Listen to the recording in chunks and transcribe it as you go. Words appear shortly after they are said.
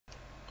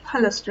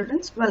Hello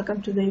students,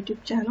 welcome to the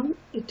YouTube channel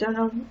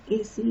Eternal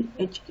AC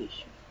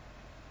Education.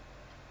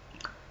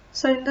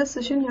 So in this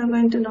session you are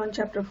going to learn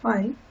chapter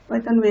 5,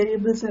 Python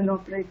variables and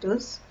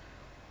operators.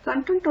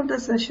 Content of the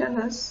session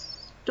is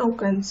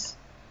tokens.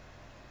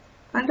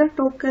 Under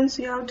tokens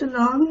you have to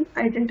learn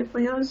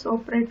identifiers,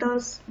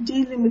 operators,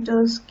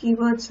 delimiters,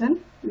 keywords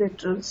and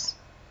literals.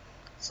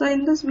 So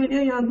in this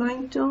video you are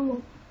going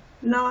to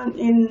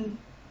learn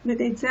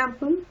with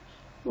example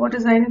what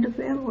is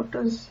identifier, what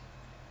is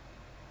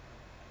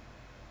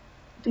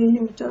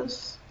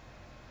delimiters,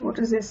 what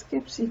is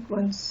escape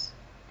sequence.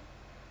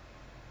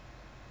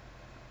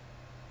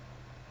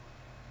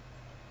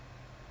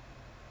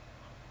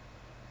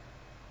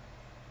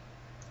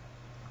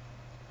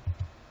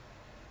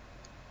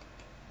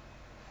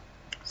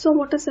 So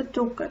what is a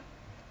token?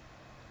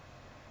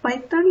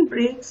 Python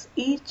breaks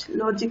each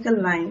logical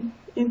line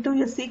into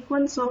a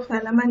sequence of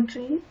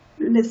elementary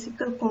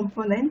lexical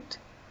components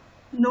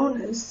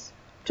known as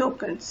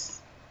tokens.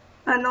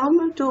 A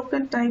normal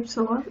token types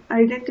are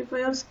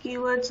identifiers,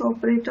 keywords,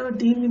 operator,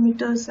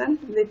 delimiters and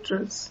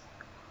literals.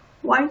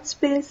 White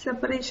space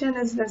separation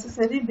is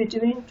necessary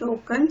between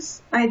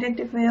tokens,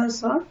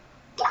 identifiers or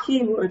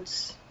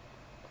keywords.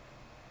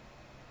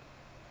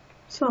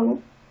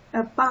 So,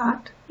 a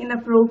part in a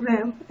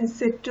program is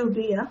said to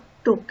be a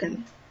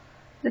token.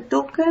 The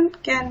token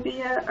can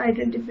be an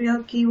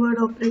identifier, keyword,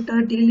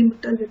 operator,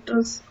 delimiter,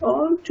 literals.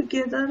 All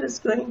together is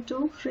going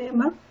to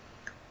frame a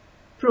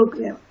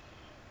program.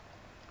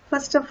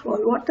 First of all,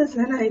 what is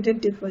an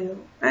identifier?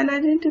 An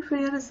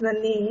identifier is the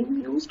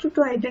name used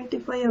to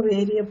identify a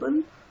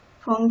variable,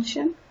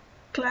 function,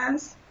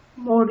 class,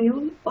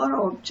 module or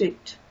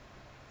object.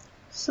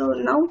 So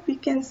now we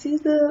can see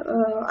the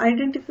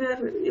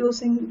identifier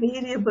using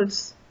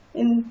variables.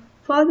 In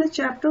further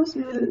chapters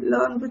we will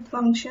learn with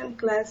function,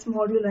 class,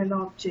 module and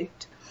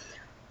object.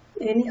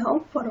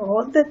 Anyhow, for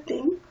all the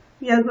thing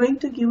we are going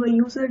to give a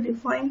user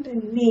defined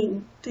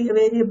name to a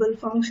variable,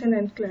 function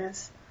and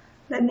class.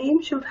 The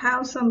name should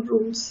have some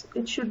rules.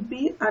 It should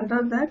be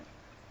under that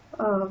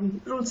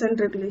rules and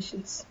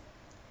regulations.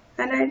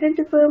 An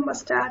identifier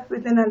must start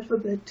with an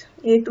alphabet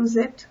A to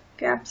Z,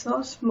 caps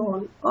or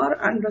small or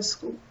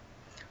underscore.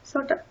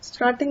 So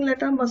starting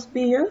letter must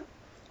be a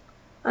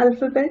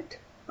alphabet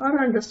or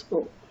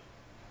underscore.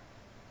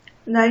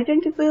 The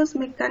identifiers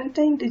may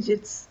contain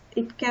digits.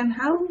 It can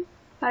have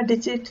a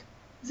digit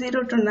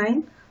 0 to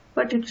 9,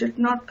 but it should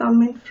not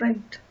come in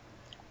front.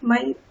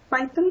 My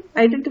Python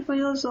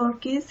identifiers are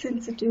case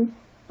sensitive.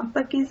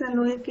 Uppercase and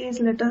lowercase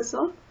letters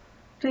are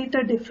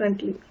treated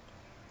differently.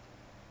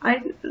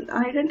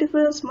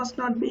 Identifiers must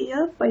not be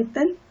a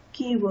Python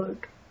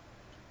keyword.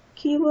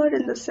 Keyword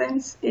in the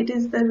sense it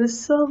is the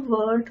reserved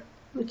word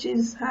which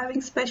is having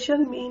special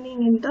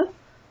meaning in the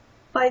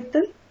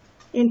Python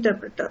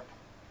interpreter.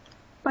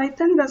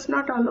 Python does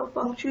not allow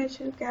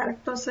punctuation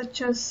characters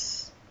such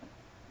as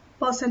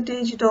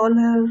percentage,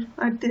 dollar,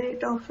 at the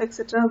rate of,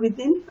 etc.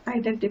 within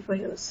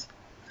identifiers.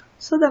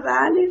 So the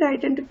valid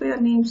identifier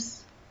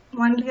names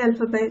only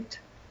alphabet,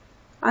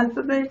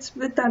 alphabets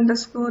with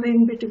underscore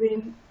in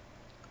between,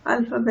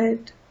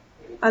 alphabet,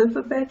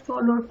 alphabet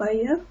followed by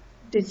a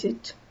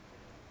digit.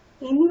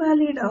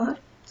 Invalid are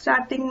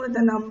starting with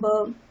a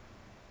number,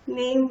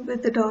 name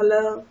with a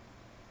dollar,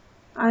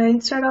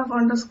 instead of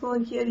underscore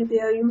here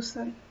they are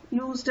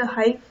used a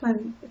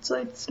hyphen, so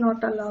it's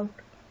not allowed.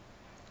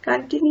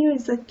 Continue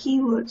is a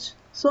keyword,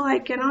 so I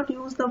cannot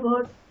use the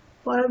word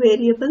for a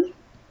variable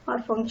or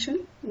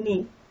function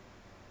name.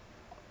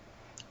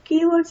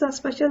 Keywords are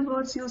special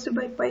words used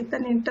by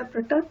Python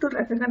interpreter to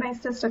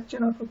recognize the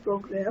structure of a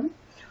program.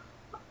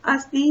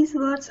 As these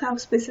words have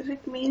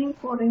specific meaning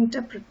for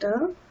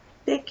interpreter,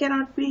 they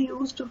cannot be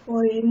used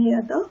for any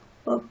other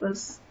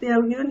purpose. They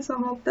have given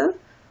some of the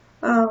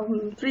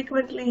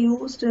frequently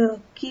used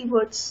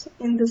keywords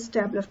in this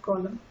tabular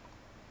column.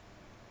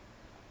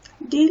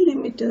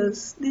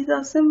 Delimiters. These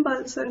are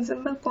symbols and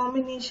symbol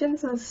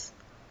combinations as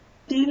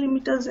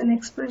delimiters in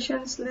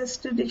expressions,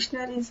 lists,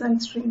 dictionaries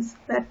and strings.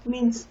 That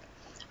means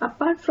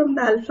apart from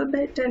the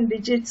alphabet and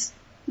digits,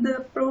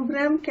 the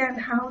program can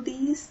have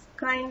these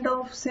kind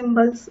of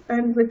symbols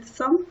and with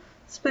some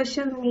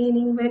special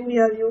meaning when we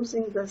are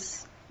using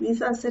this.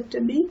 These are said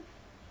to be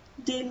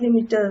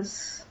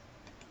delimiters.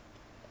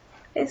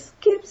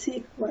 Escape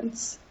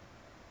sequence.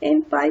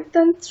 In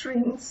Python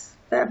strings,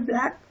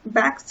 the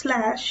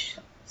backslash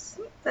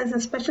is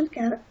a special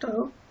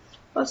character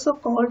also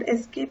called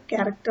escape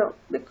character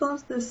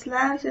because the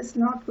slash is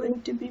not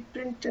going to be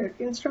printed.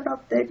 Instead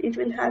of that, it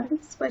will have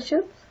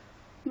special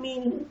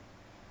meaning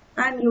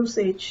and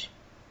usage.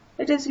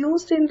 It is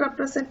used in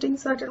representing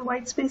certain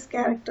white space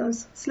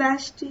characters.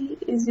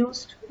 /t is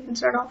used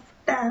instead of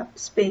tab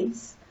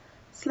space.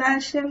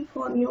 /m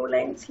for new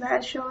line,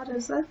 /r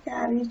is a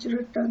carriage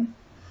return.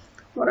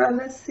 More or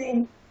less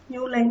same,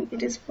 new line,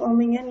 it is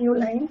forming a new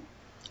line.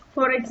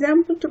 For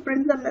example, to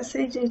print the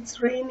message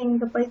it's raining,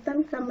 the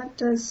Python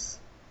comment is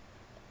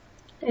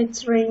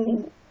it's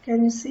raining.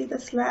 Can you see the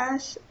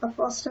slash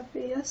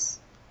apostrophe s?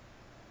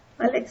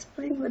 I'll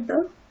explain with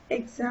the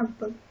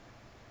example.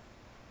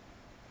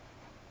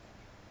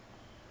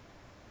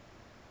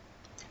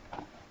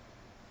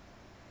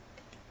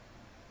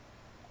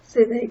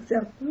 say the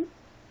example.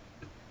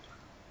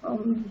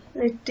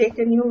 Let's take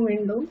a new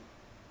window.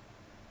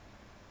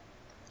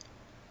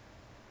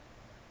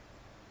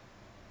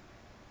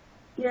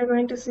 We are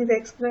going to see the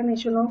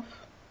explanation of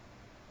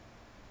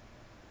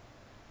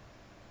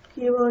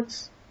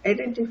keywords,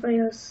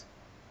 identifiers,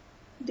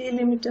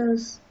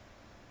 delimiters,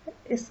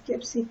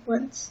 escape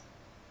sequence.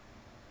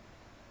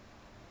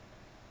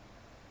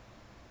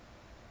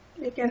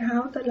 We can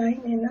have the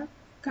line in a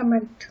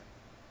comment.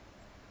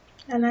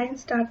 A line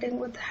starting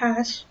with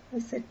hash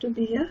is said to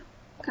be a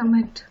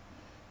comment.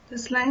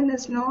 This line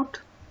is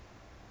not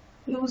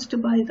used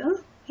by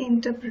the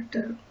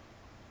interpreter,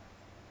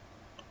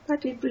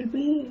 but it will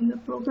be in the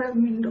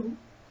program window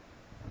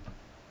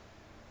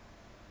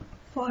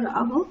for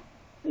our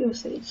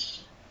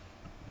usage.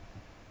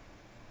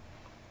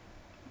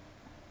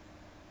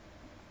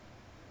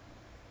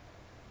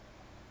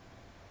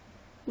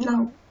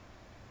 Now,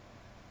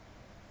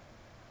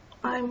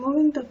 I am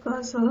moving the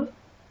cursor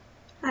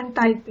and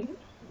typing.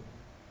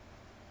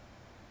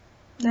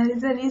 There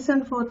is a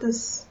reason for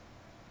this.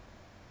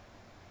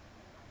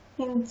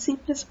 In C++,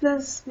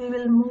 we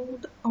will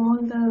move all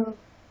the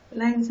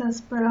lines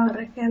as per our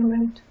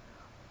requirement.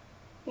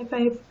 If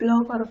a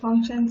block or a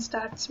function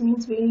starts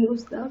means we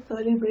use the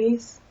curly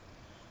brace.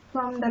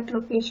 From that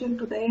location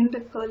to the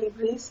end curly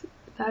brace,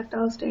 that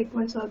our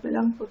statements are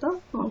belong to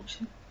the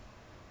function.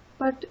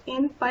 But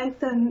in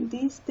Python,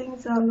 these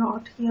things are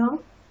not here.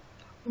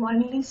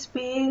 Only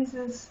space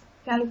is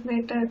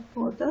calculated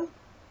for the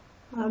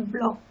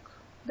block.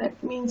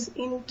 That means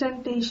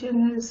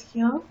indentation is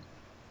here.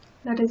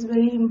 That is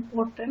very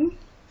important.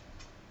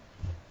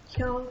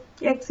 Here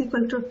x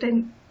equal to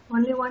 10.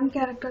 Only one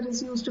character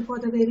is used for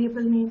the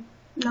variable name,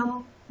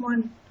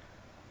 num1.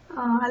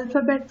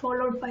 Alphabet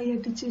followed by a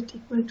digit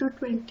equal to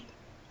 20.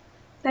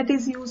 That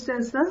is used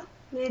as the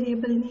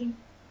variable name.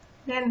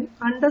 Then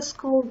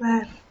underscore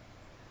var.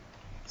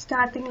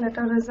 Starting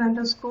letter is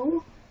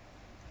underscore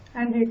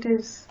and it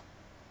is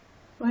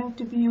going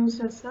to be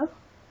used as a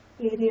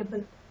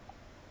variable.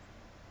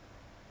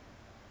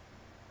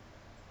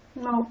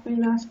 Now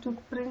we'll ask to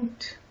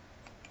print.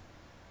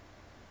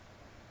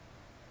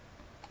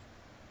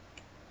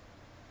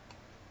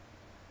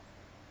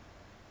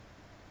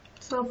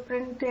 So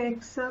print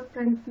x,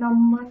 print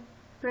num1,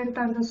 print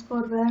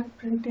underscore var,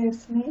 print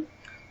s name.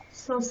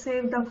 So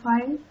save the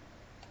file.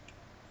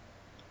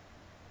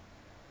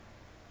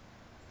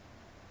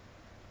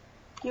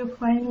 Give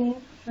file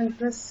name and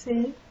press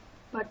save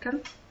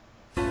button.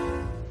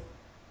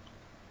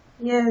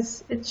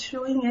 Yes, it's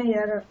showing an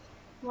error.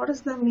 What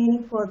is the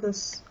meaning for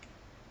this?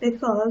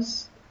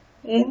 Because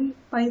in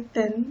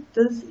Python,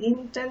 this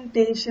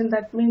indentation,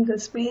 that means the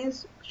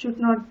space should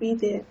not be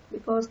there,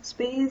 because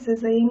space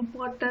is an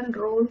important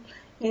role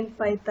in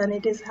Python.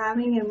 It is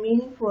having a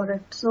meaning for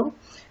it. So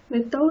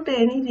without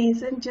any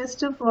reason,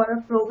 just for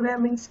a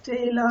programming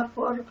style or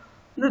for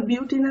the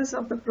beautiness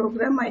of the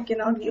program, I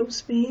cannot use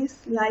space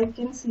like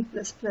in C++.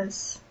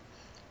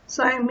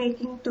 So I am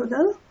making to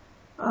the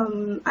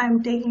I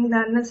am taking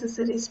the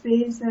unnecessary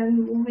space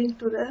and moving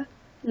to the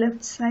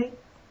left side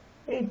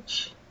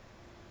edge.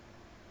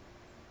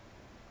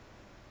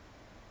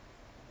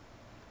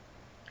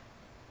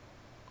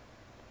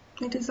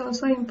 It is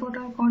also an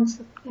important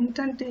concept,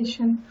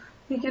 indentation.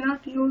 We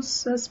cannot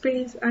use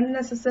space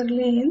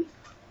unnecessarily in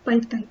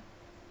Python.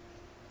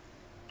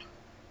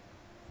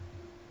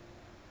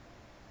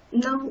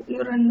 Now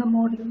you run the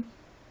module.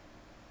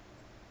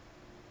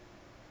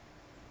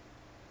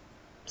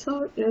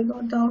 So you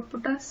got the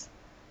output as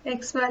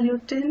x value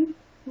 10,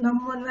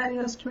 num1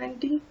 value is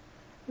 20,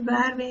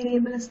 var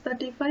variable is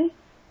 35,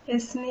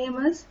 s name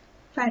is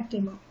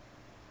Fatima.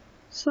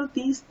 So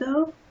these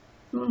the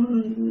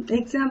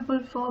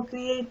example for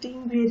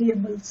creating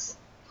variables.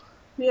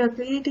 We are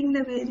creating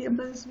the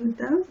variables with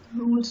the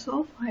rules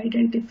of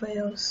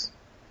identifiers.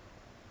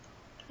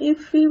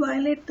 If we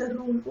violate the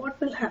rule, what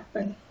will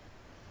happen?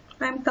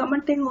 I am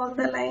commenting all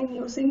the line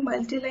using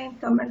multi-line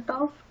comment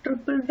of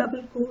triple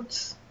double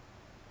quotes.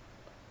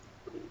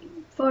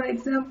 For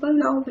example,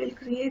 now we'll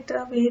create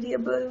a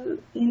variable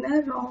in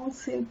a wrong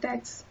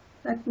syntax.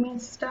 That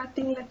means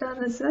starting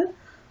letter is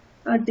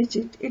a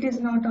digit. It is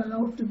not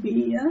allowed to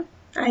be a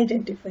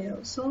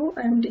identifier. So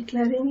I am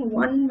declaring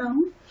one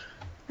num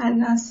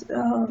and as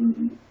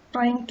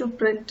trying to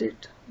print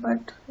it,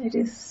 but it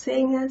is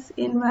saying as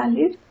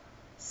invalid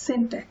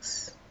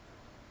syntax.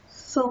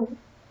 So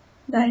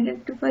the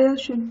identifier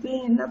should be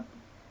in a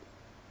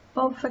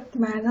perfect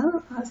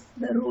manner as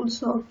the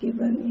rules are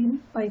given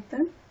in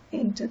Python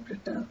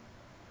interpreter.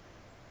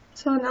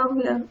 So now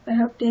I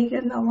have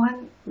taken the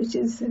one which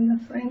is in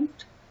the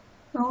front.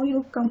 Now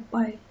you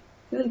compile,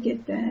 you will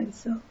get the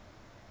answer.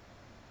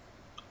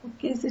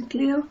 Okay, is it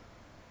clear?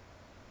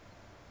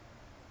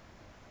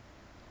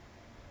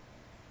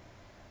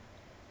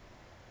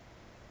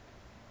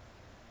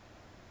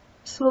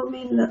 So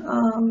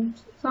we'll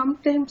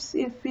sometimes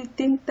if we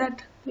think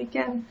that we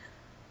can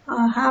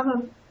have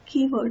a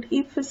keyword,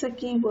 if is a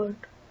keyword,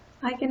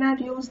 I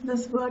cannot use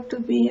this word to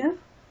be a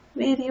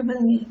variable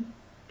name.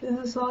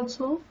 This is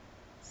also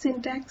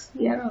syntax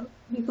error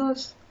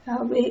because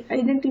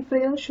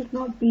Identifier should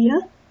not be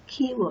a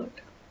keyword.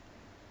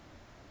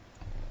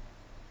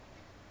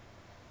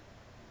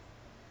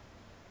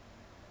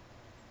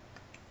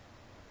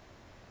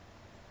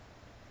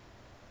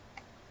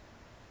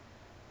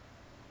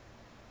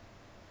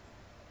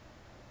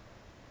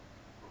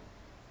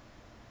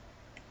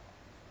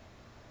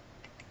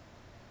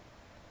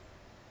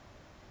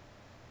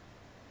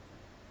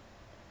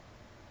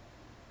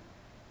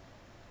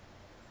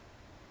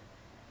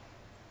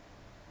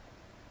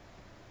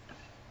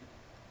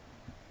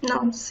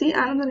 Now see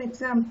another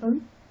example.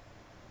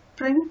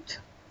 Print.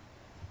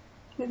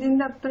 Within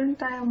the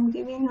print I am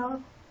giving a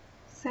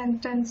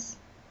sentence.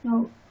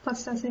 Now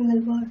first a single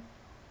word.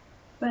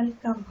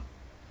 Welcome.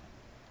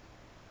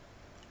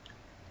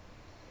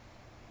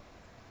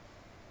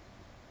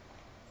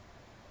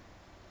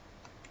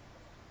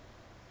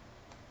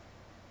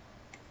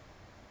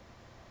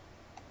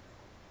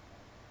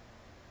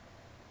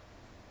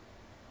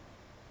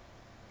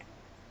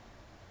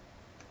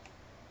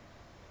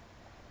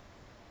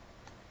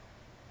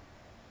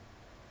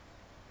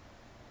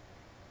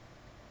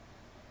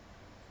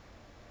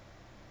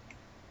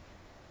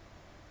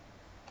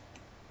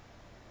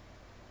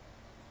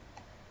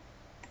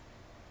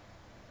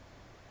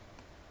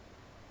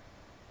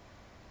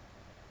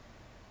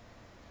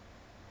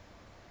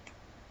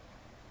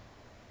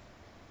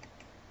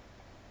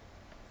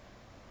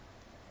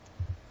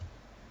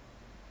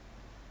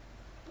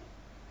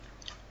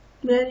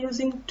 We are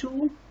using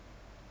two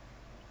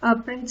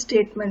print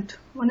statement.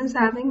 One is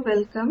having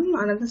welcome,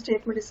 another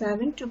statement is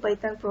having to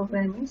Python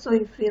programming. So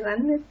if we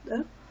run it,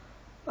 the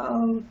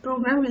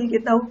program will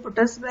get the output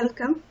as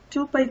welcome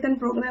to Python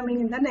programming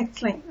in the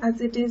next line,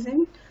 as it is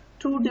in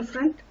two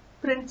different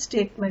print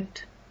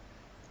statement.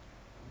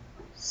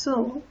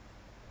 So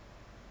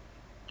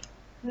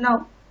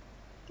now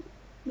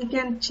we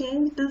can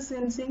change this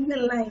in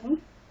single line,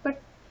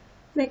 but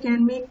we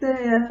can make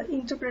the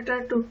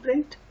interpreter to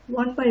print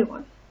one by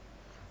one.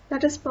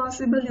 That is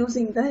possible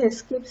using the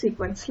escape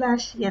sequence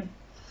 /n.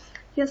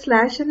 Here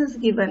 /n is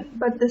given,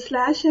 but the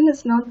 /n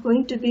is not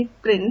going to be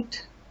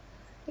print.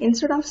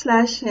 Instead of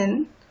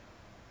 /n,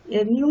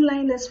 a new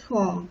line is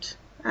formed.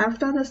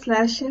 After the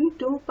 /n,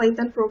 to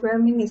Python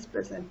programming is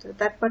presented.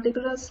 That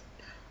particular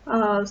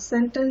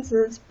sentence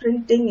is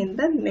printing in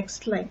the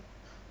next line.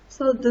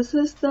 So this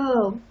is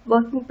the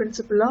working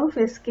principle of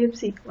escape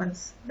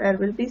sequence. There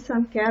will be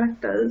some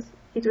characters,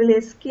 it will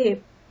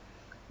escape,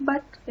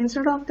 but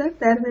instead of that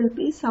there will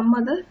be some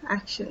other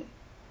action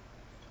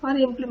or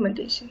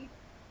implementation.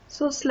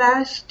 So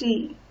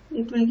 /t,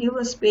 it will give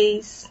a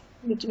space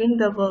between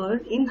the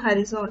word in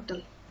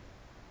horizontal.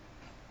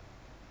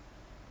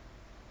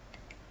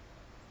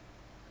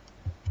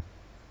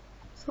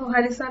 So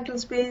horizontal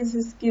space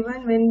is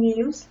given when we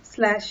use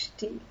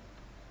 /t.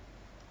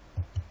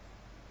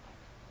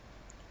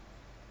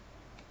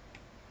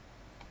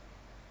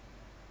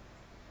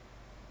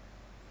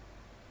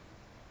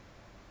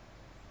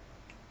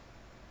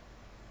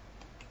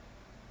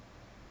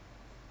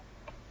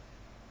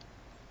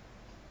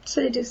 So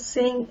it is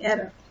saying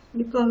error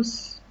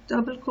because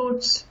double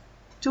quotes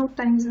 2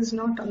 times is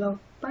not allowed.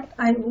 But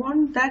I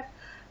want that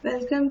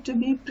welcome to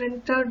be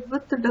printed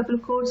with the double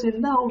quotes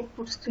in the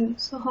output screen.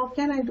 So how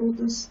can I do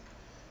this?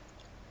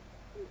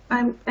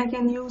 I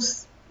can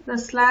use the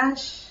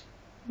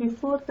 /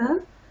 before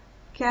the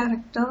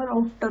character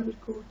of double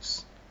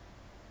quotes.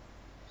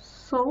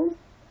 So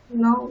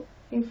now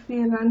if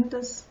we run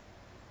this,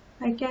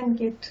 I can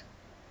get,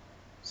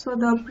 so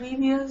the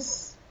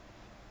previous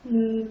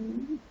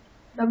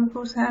double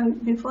quotes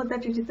have, before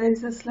that there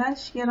is a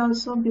 /, here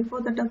also before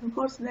the double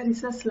quotes there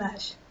is a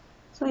 /,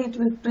 so it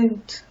will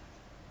print.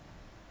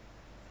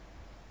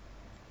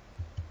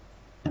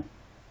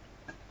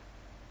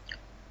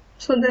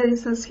 So there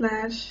is a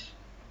 /.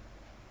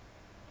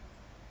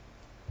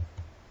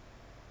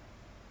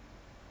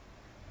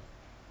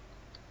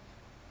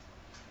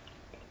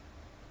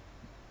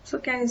 So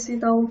can you see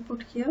the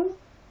output here?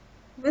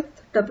 With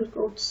double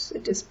quotes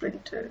it is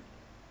printed.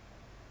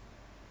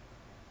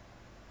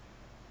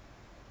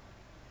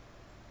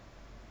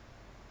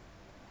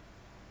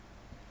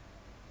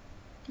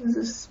 This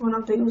is one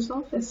of the use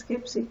of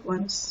escape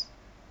sequence.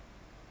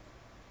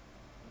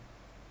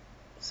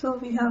 So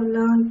we have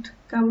learned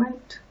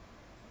comment,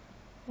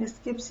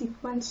 escape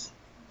sequence,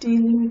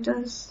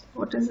 delimiters,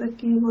 what is the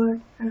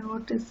keyword and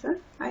what is the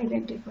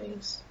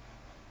identifiers.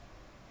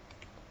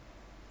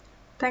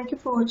 Thank you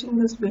for watching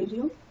this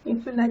video.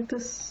 If you like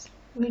this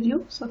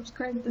video,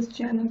 subscribe this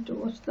channel to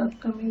watch the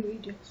upcoming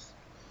videos.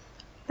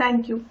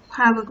 Thank you.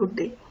 Have a good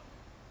day.